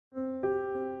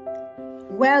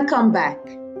Welcome back.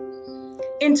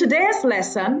 In today's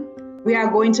lesson, we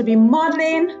are going to be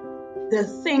modeling the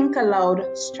Think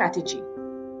Aloud strategy.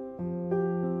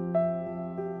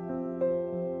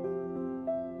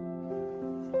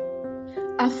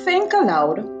 A Think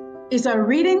Aloud is a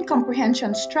reading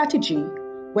comprehension strategy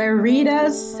where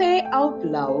readers say out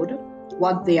loud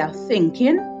what they are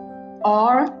thinking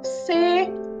or say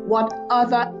what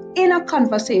other inner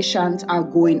conversations are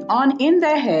going on in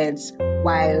their heads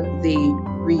while they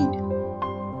read.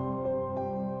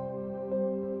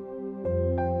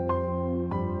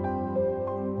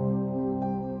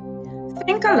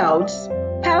 Think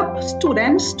Alouds help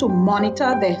students to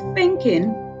monitor their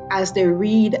thinking as they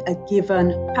read a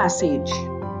given passage.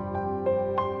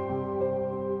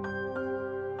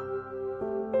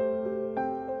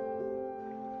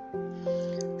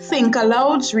 Think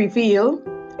Alouds reveal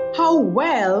how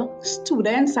well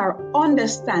students are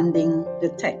understanding the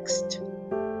text.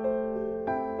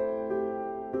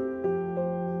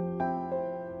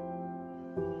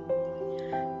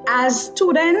 As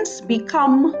students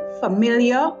become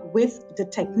familiar with the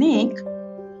technique,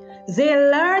 they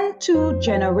learn to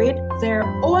generate their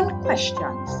own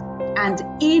questions and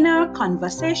inner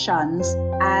conversations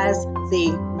as they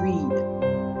read.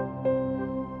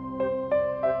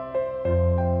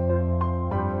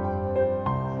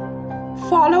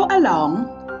 Follow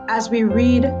along as we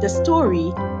read the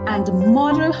story and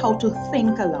model how to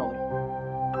think aloud.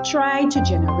 Try to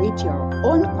generate your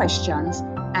own questions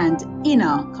and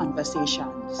inner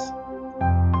conversations.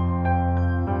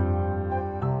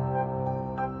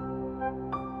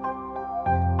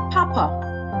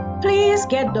 Papa, please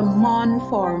get the moon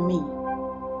for me.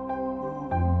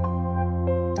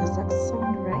 Does that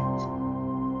sound right?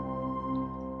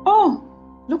 Oh,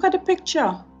 look at the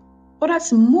picture. Oh,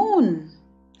 that's moon.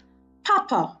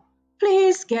 Papa,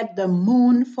 please get the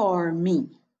moon for me.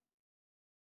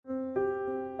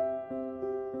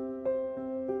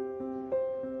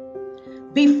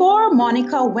 Before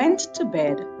Monica went to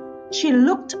bed, she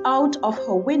looked out of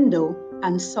her window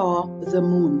and saw the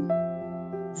moon.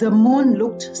 The moon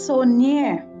looked so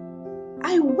near.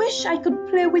 I wish I could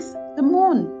play with the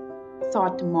moon,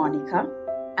 thought Monica,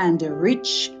 and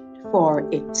reached for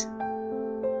it.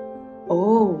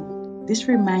 Oh, this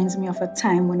reminds me of a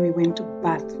time when we went to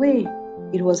Bathway.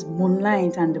 It was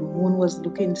moonlight and the moon was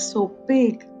looking so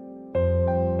big.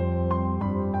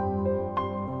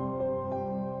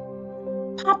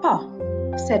 Papa,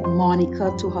 said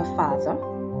Monica to her father,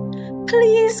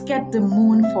 please get the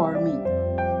moon for me.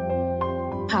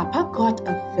 Papa got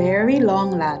a very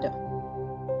long ladder.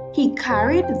 He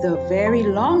carried the very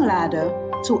long ladder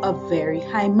to a very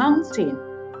high mountain.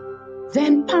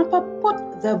 Then Papa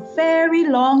put the very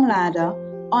long ladder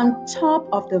on top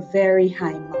of the very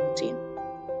high mountain.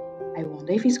 I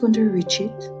wonder if he's going to reach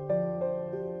it.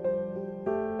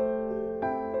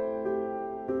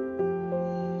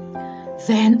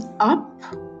 Then up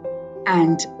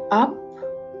and up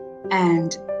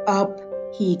and up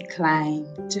he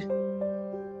climbed.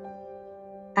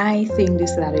 I think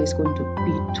this ladder is going to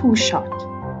be too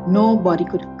short. Nobody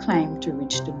could climb to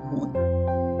reach the moon.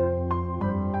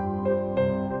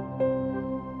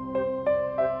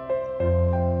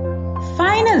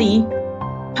 Finally,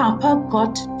 Papa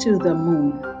got to the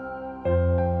moon.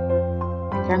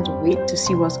 I can't wait to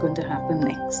see what's going to happen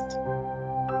next.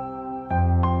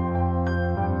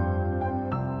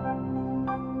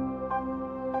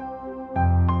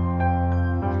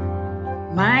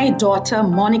 My daughter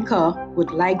Monica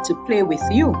would like to play with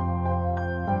you,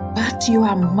 but you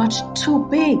are much too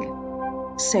big,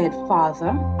 said Father.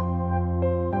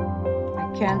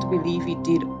 I can't believe he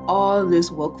did all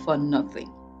this work for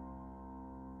nothing.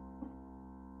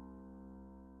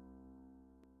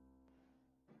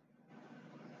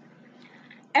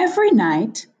 Every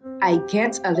night I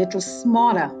get a little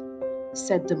smaller,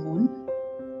 said the moon.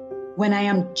 When I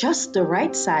am just the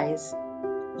right size,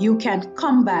 you can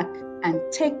come back and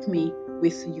take me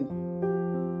with you.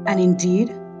 And indeed,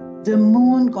 the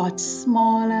moon got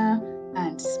smaller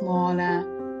and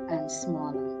smaller and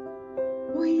smaller.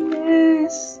 Oh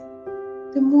yes,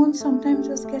 the moon sometimes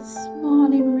just gets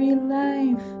small in real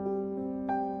life.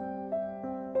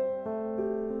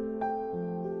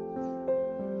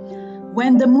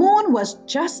 When the moon was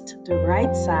just the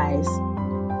right size,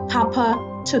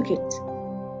 Papa took it.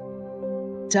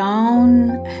 Down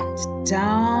and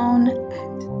down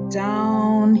and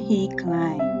down he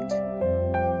climbed.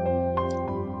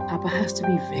 Papa has to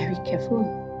be very careful.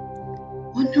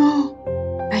 Oh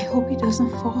no, I hope he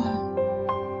doesn't fall.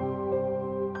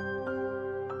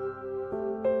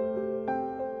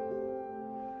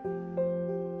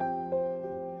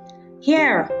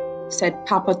 Here, said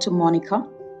Papa to Monica.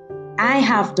 "I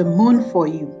have the moon for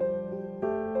you."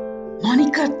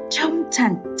 Monica jumped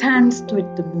and danced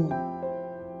with the moon.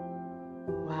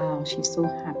 Wow, she's so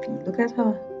happy. Look at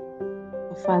her.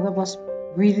 Her father must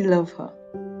really love her.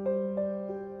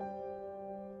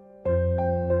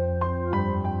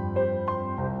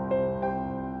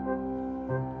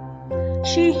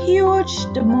 She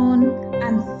hugged the moon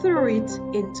and threw it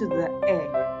into the air.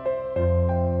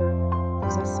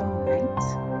 Does that sound right?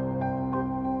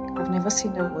 I've never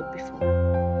seen that word before.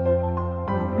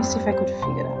 Let me see if I could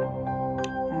figure that out.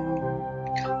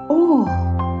 Oh,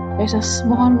 there's a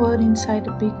small word inside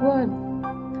the big word.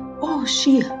 Oh,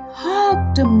 she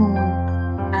hugged the moon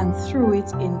and threw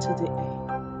it into the air.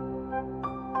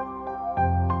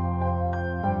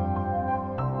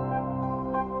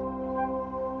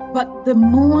 But the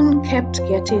moon kept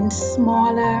getting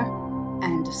smaller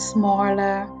and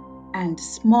smaller and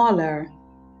smaller,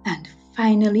 and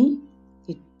finally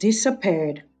it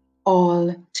disappeared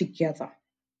altogether.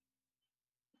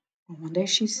 I wonder if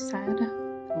she's sad.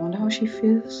 I wonder how she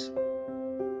feels.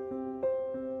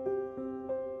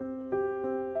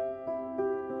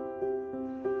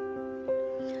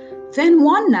 Then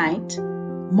one night,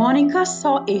 Monica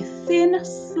saw a thin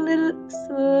sliver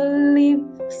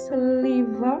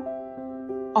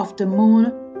of the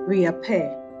moon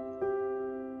reappear.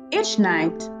 Each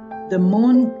night, the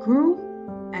moon grew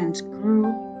and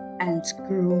grew and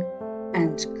grew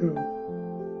and grew.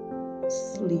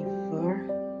 Sliver.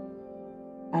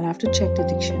 I'll have to check the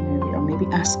dictionary or maybe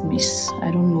ask Miss.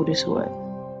 I don't know this word.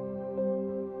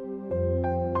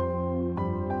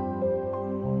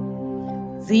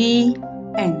 The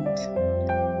end.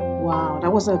 Wow,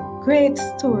 that was a great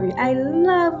story. I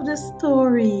love the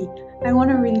story. I want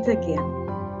to read it again.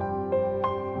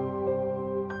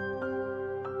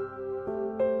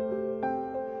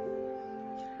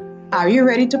 Are you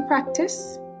ready to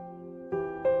practice?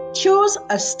 Choose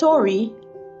a story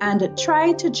and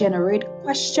try to generate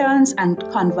questions and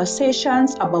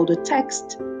conversations about the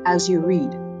text as you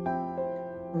read.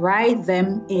 Write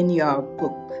them in your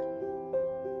book.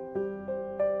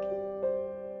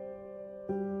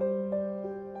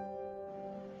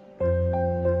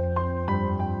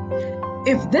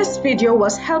 If this video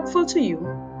was helpful to you,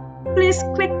 please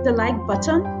click the like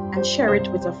button and share it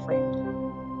with a friend.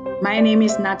 My name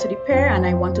is Natalie Pierre and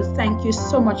I want to thank you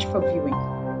so much for viewing.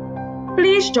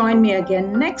 Please join me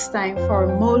again next time for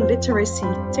more literacy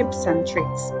tips and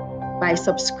tricks by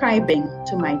subscribing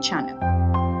to my channel.